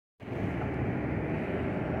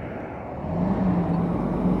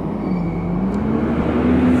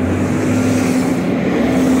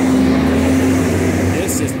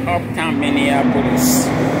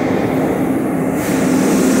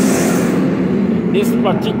This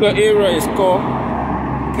particular area is called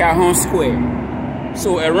Calhoun Square.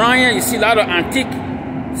 So around here you see a lot of antique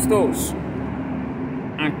stores,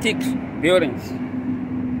 antique buildings.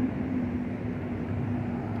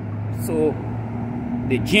 So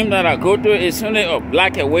the gym that I go to is only a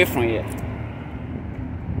block away from here.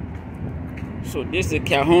 So this is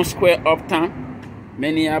Calhoun Square Uptown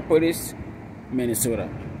Minneapolis, Minnesota.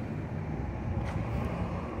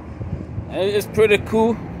 It's pretty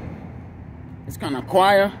cool. It's kind of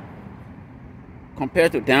quiet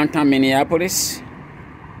compared to downtown Minneapolis.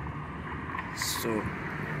 So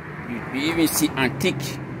you even see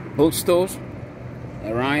antique bookstores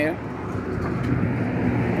around here.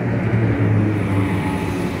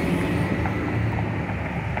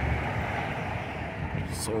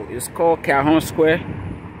 So it's called Calhoun Square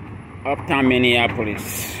Uptown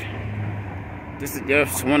Minneapolis. This is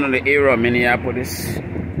just one of the areas of Minneapolis.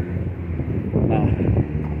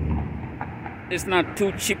 It's not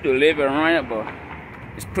too cheap to live around here, but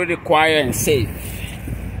it's pretty quiet and safe.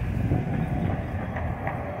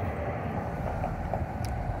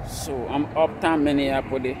 So I'm uptown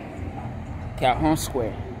Minneapolis, Calhoun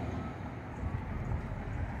Square.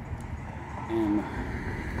 And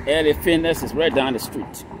LA Fitness is right down the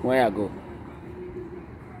street where I go.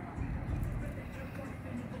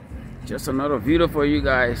 Just another video for you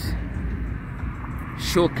guys,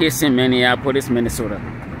 showcasing Minneapolis, Minnesota.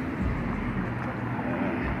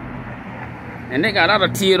 And they got a lot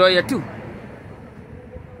of theater here too.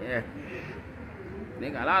 Yeah. They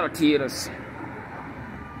got a lot of theaters.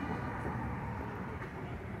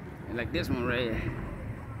 Like this one right here.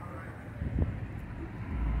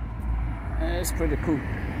 Yeah, it's pretty cool.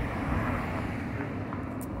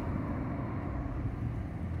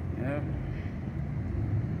 Yeah.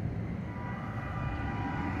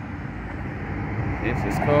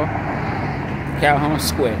 This is called Calhoun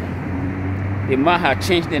Square. They might have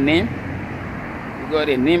changed the name.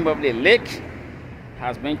 The name of the lake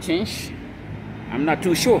has been changed. I'm not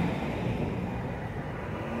too sure.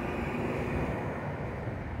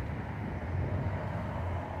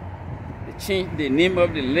 They changed the name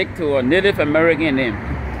of the lake to a Native American name.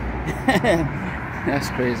 That's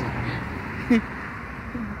crazy.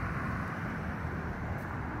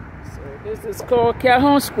 So this is called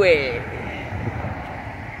Calhoun Square,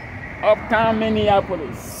 Uptown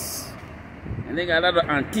Minneapolis. And they got a lot of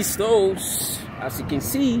antique stores, as you can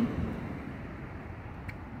see.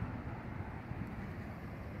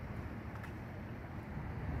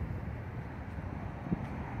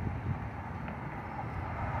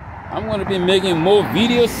 I'm going to be making more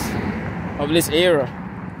videos of this area.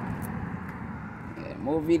 Yeah,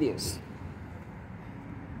 more videos.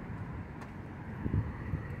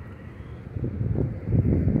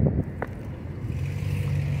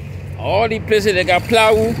 All the places they got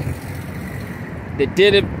plywood. They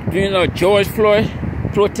did it during the George Floyd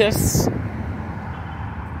protests,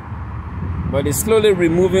 but they're slowly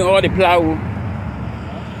removing all the plywood.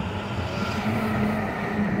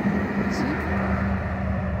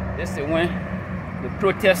 This is when the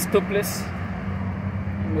protests took place.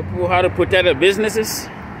 The people had to protect their businesses.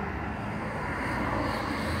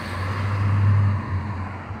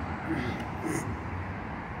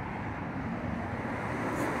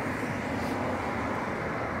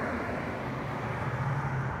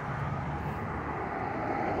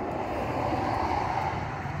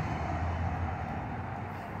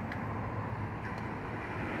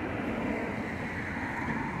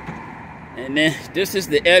 And then this is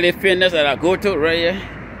the LA Fitness that I go to right here.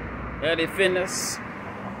 LA Fitness.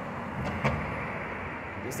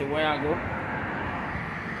 This is where I go.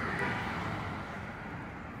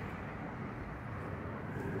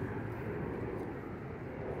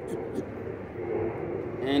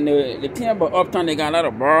 And the thing about Uptown, they got a lot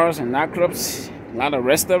of bars and nightclubs, a lot of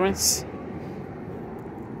restaurants.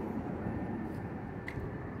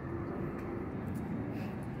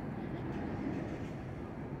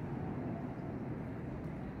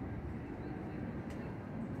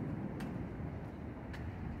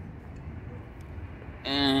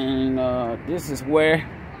 And this is where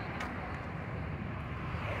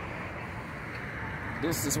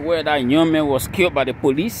that young man was killed by the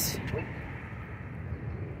police.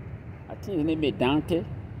 I think his name is Dante.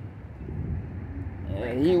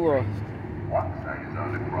 He was.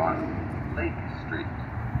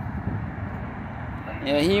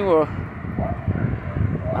 Yeah, he was.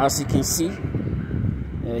 As you can see,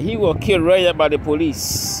 he was killed right here by the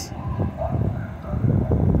police.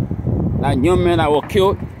 That young man that was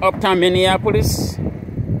killed uptown Minneapolis.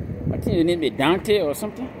 I think his name is Dante or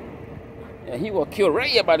something. Yeah, he was killed right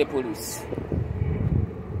here by the police.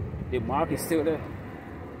 The mark is still there.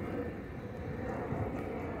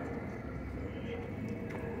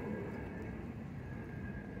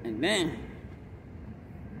 And then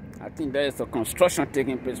I think there is a construction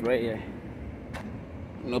taking place right here.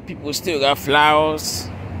 You know, people still got flowers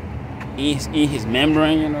in his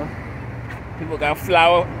memory, you know. People got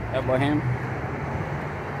flowers about him.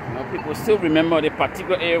 You know, people still remember the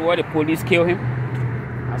particular area where the police killed him,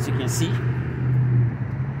 as you can see.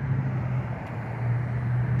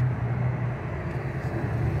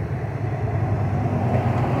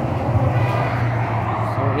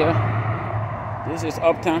 So yeah, this is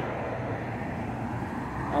Uptown.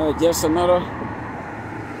 Just another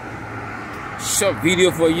short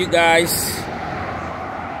video for you guys,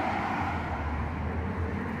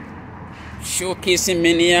 showcasing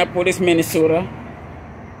Minneapolis, Minnesota.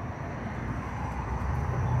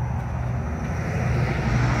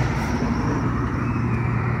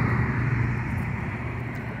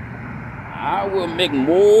 I will make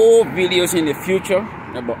more videos in the future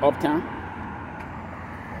about Uptown.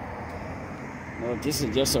 No, this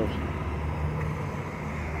is just a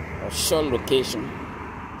short location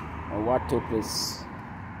of what took place.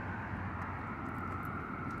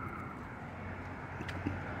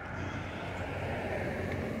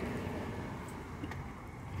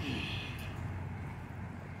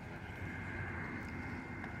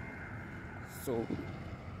 So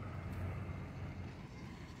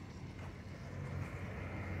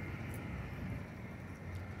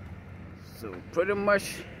pretty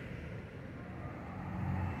much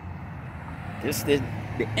this is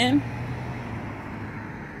the end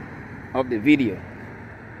of the video,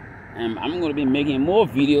 and I'm going to be making more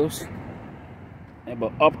videos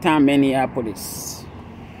about Uptown Minneapolis.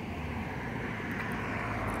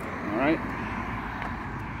 Alright,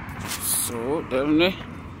 so definitely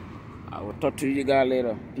I will talk to you guys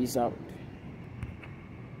later. Peace out.